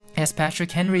As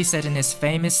Patrick Henry said in his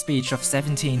famous speech of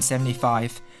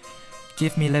 1775,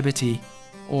 "Give me liberty,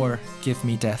 or give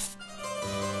me death."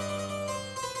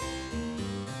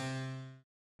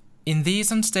 In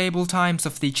these unstable times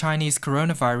of the Chinese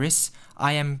coronavirus,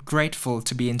 I am grateful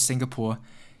to be in Singapore.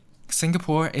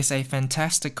 Singapore is a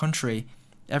fantastic country.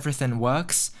 Everything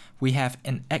works, we have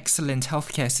an excellent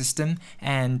healthcare system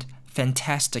and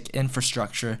fantastic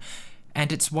infrastructure,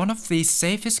 and it's one of the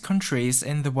safest countries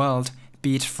in the world,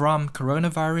 be it from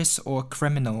coronavirus or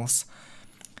criminals.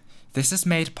 This is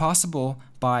made possible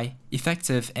by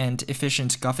effective and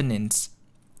efficient governance.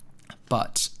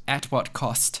 But at what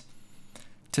cost?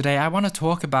 Today I want to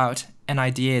talk about an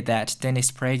idea that Dennis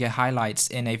Prager highlights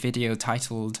in a video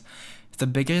titled, "The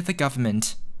Bigger the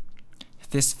Government."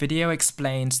 This video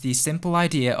explains the simple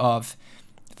idea of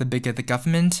the bigger the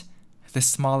government, the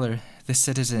smaller the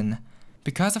citizen.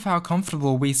 Because of how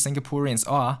comfortable we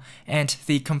Singaporeans are and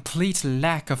the complete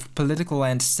lack of political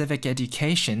and civic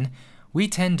education, we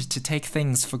tend to take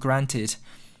things for granted.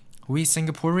 We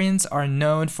Singaporeans are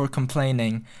known for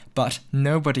complaining, but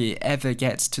nobody ever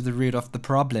gets to the root of the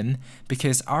problem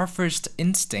because our first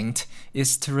instinct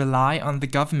is to rely on the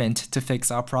government to fix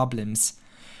our problems.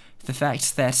 The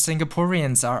fact that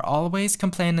Singaporeans are always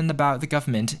complaining about the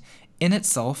government in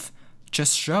itself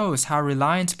just shows how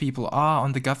reliant people are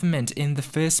on the government in the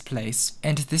first place,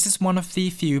 and this is one of the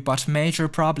few but major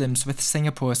problems with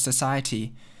Singapore's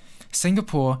society.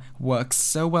 Singapore works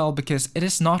so well because it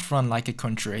is not run like a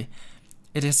country.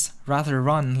 It is rather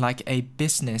run like a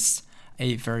business,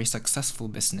 a very successful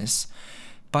business.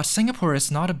 But Singapore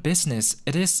is not a business,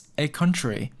 it is a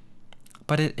country.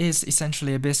 But it is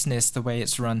essentially a business the way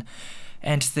it's run,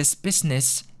 and this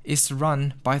business is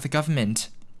run by the government.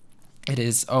 It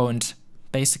is owned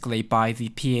basically by the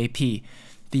PAP,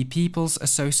 the People's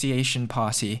Association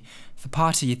Party, the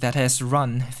party that has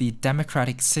run the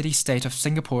democratic city-state of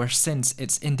Singapore since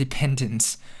its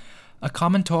independence. A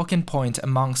common talking point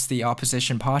amongst the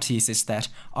opposition parties is that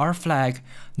our flag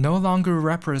no longer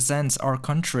represents our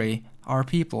country, our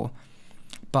people,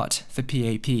 but the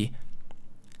PAP.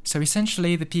 So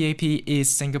essentially the PAP is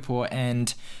Singapore,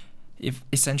 and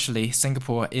essentially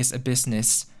Singapore is a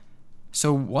business.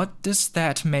 So what does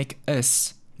that make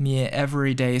us, mere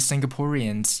everyday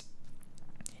Singaporeans?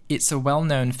 It's a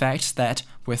well-known fact that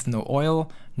with no oil,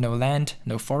 no land,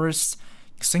 no forests,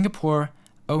 Singapore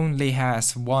only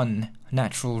has one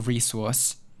natural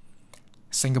resource: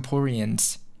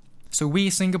 Singaporeans. So we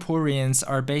Singaporeans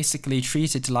are basically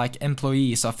treated like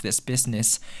employees of this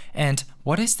business. And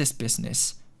what is this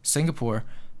business? Singapore.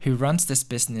 Who runs this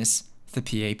business? The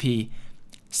PAP.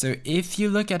 So if you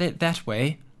look at it that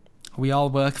way, we all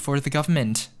work for the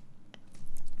government.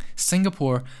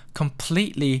 Singapore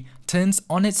completely turns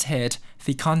on its head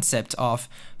the concept of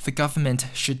the government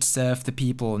should serve the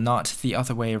people, not the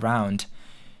other way around.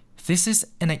 This is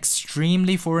an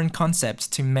extremely foreign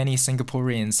concept to many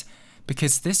Singaporeans,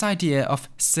 because this idea of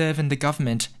serving the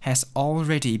government has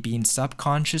already been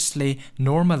subconsciously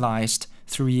normalized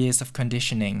through years of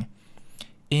conditioning.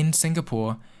 In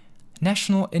Singapore,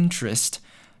 national interest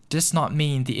does not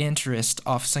mean the interest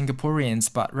of Singaporeans,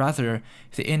 but rather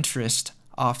the interest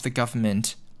of the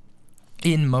government.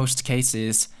 In most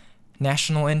cases,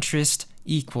 national interest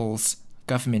equals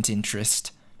government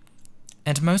interest.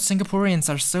 And most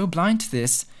Singaporeans are so blind to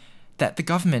this that the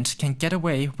government can get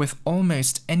away with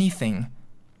almost anything.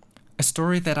 A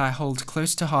story that I hold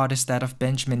close to heart is that of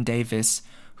Benjamin Davis,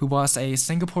 who was a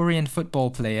Singaporean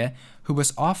football player who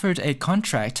was offered a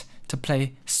contract to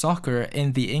play soccer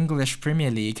in the English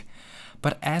Premier League,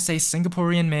 but as a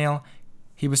Singaporean male,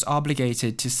 he was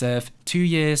obligated to serve 2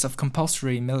 years of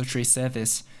compulsory military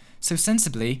service, so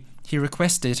sensibly, he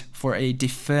requested for a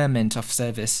deferment of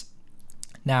service.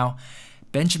 Now,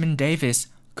 Benjamin Davis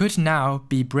could now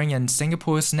be bringing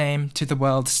Singapore's name to the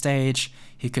world stage.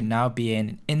 He could now be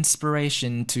an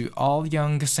inspiration to all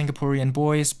young Singaporean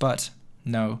boys, but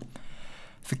no.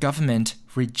 The government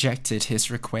rejected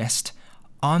his request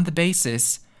on the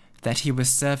basis that he was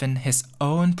serving his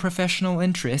own professional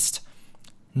interest,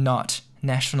 not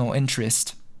national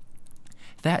interest.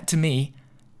 That, to me,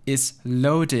 is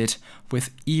loaded with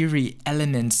eerie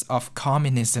elements of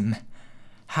communism.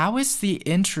 How is the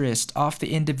interest of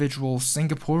the individual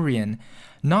Singaporean,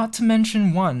 not to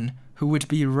mention one who would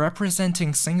be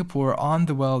representing Singapore on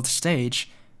the world stage,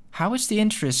 how is the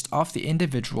interest of the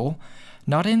individual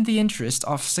not in the interest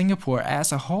of Singapore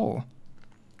as a whole?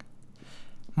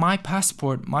 My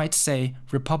passport might say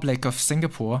Republic of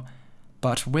Singapore,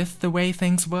 but with the way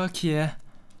things work here,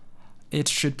 it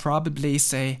should probably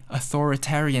say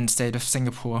Authoritarian State of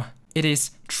Singapore. It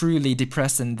is truly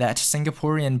depressing that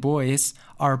Singaporean boys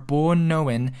are born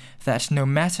knowing that no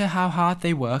matter how hard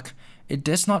they work, it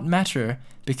does not matter,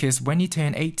 because when you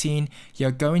turn 18,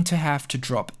 you're going to have to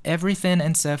drop everything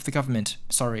and serve the government.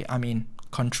 Sorry, I mean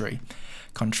country.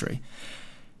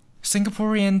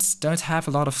 Singaporeans don't have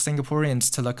a lot of Singaporeans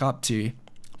to look up to,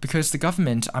 because the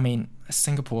government, I mean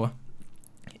Singapore,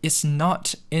 is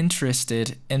not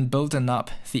interested in building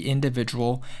up the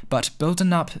individual, but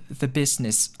building up the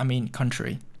business, I mean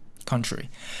country.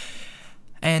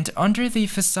 And under the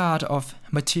facade of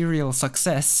material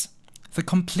success, the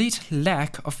complete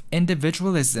lack of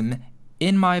individualism,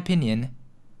 in my opinion,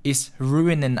 is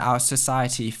ruining our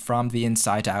society from the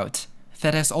inside out.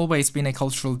 That has always been a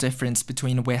cultural difference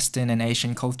between Western and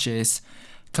Asian cultures: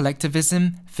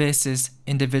 collectivism versus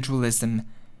individualism.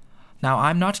 Now,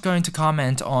 I'm not going to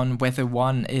comment on whether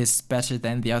one is better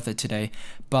than the other today,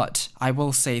 but I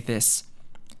will say this.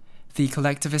 The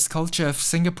collectivist culture of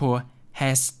Singapore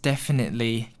has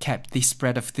definitely kept the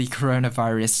spread of the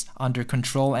coronavirus under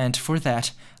control, and for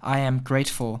that, I am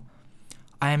grateful.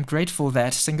 I am grateful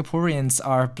that Singaporeans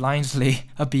are blindly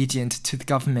obedient to the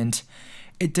government.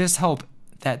 It does help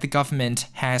that the government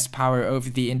has power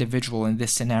over the individual in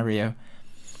this scenario.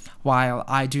 While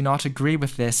I do not agree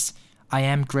with this, I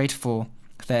am grateful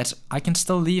that I can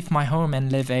still leave my home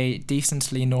and live a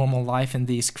decently normal life in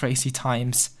these crazy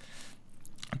times.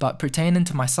 But pertaining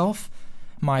to myself,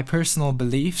 my personal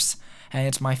beliefs,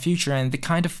 and my future, and the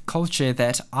kind of culture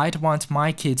that I'd want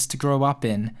my kids to grow up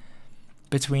in,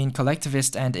 between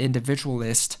collectivist and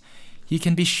individualist, you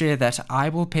can be sure that I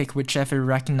will pick whichever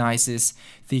recognizes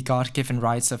the God-given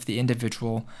rights of the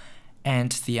individual,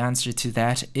 and the answer to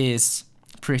that is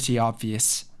pretty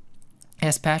obvious.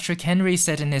 As Patrick Henry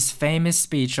said in his famous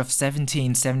speech of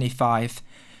 1775,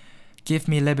 "Give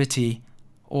me liberty,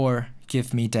 or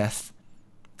give me death."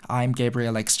 I'm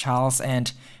Gabriel X. Charles,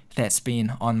 and that's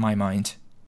been on my mind.